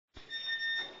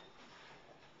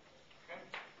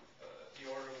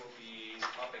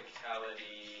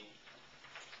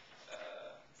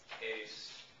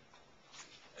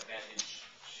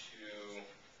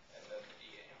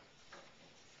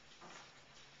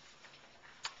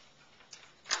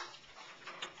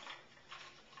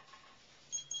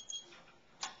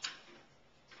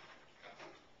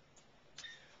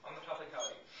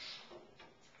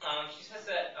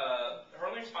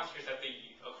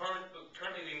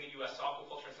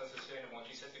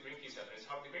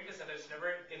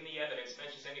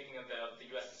anything of the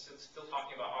U.S. is still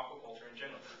talking about aquaculture in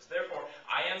general. So therefore,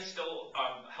 I am still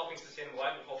helping sustainable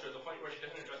agriculture to the point where she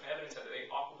doesn't address my evidence that the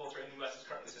aquaculture in the U.S. is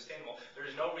currently sustainable. There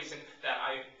is no reason that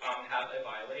I have a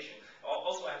violation.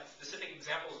 Also, I have specific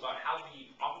examples about how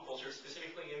the aquaculture,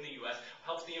 specifically in the U.S.,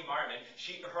 helps the environment.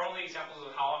 Her only examples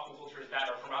of how aquaculture is bad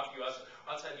are from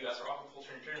outside the U.S. or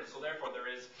aquaculture in general. So therefore, there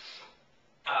isn't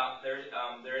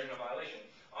a violation.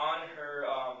 On her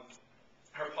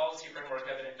policy framework,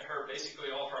 basically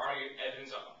all her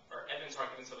evidence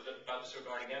arguments about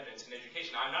disregarding evidence in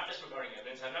education. I'm not disregarding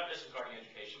evidence. I'm not disregarding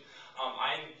education.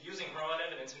 I'm using her own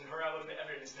evidence, and her own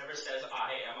evidence never says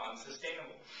I am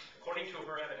unsustainable. According to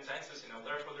her evidence, I'm sustainable.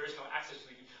 Therefore, there is no access to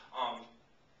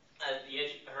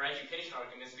her education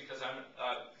arguments because I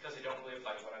don't really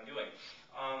apply to what I'm doing.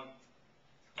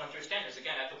 On her standards,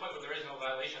 again, at the point where there is no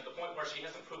violation, at the point where she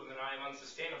hasn't proven that I am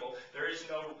unsustainable, there is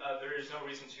no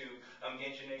reason to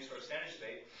engage in any sort of standards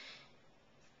debate.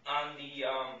 On the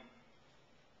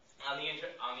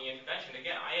intervention,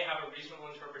 again, I have a reasonable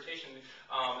interpretation,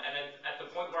 and at the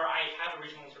point where I have a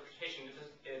reasonable interpretation,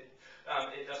 it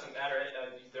doesn't matter.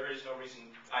 There is no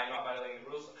reason I am not violating the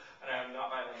rules, and I am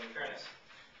not violating fairness.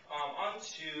 On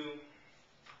to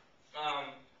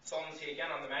solvency,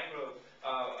 again, on the mangrove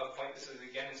point. This is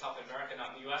again in South America,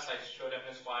 not in the U.S. I showed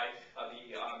evidence why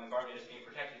the environment is being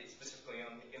protected, specifically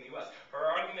in the U.S. Her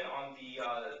argument on the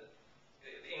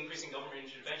increasing government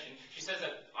intervention, she says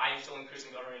that I am still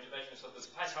increasing government intervention, so this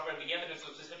applies. However, the evidence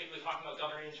was specifically talking about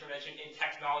government intervention in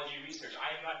technology research.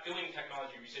 I am not doing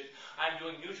technology research. I am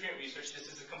doing nutrient research. This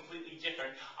is completely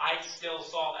different. I still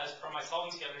saw, as per my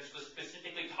solvency evidence, was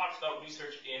specifically talks about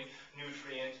research in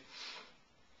nutrient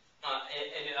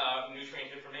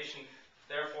information.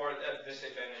 Therefore, this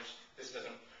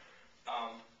doesn't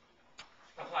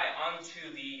apply. On to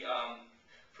the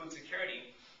food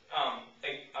security.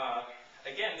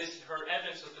 Again, her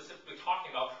evidence was specifically talking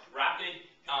about rapid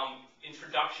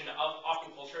introduction of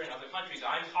aquaculture in other countries.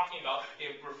 I'm talking about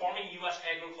reforming U.S.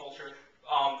 agriculture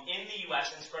in the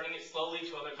U.S. and spreading it slowly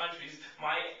to other countries.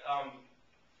 My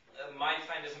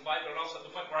time doesn't apply, but also at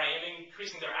the point where I am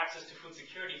increasing their access to food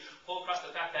security, full across the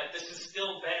fact that this is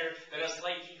still better than a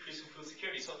slight decrease in food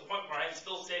security. So at the point where I'm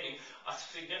still saving a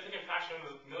significant fraction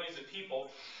of millions of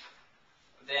people,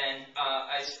 then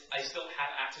I still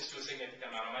have access to a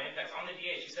significant amount of my impacts. On the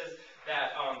DA, she says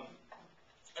that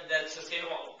that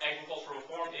sustainable agricultural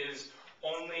reform is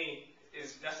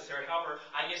necessary. However,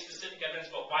 I get specific evidence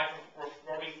about why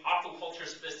reforming aquaculture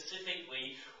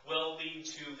specifically will lead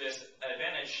to this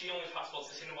advantage. She only talks about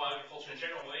sustainable agriculture in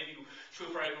general. What may be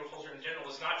true for agriculture in general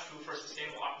is not true for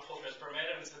sustainable aquaculture as per my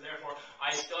evidence, and therefore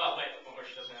I still outweigh the point where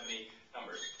she doesn't have any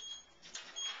numbers.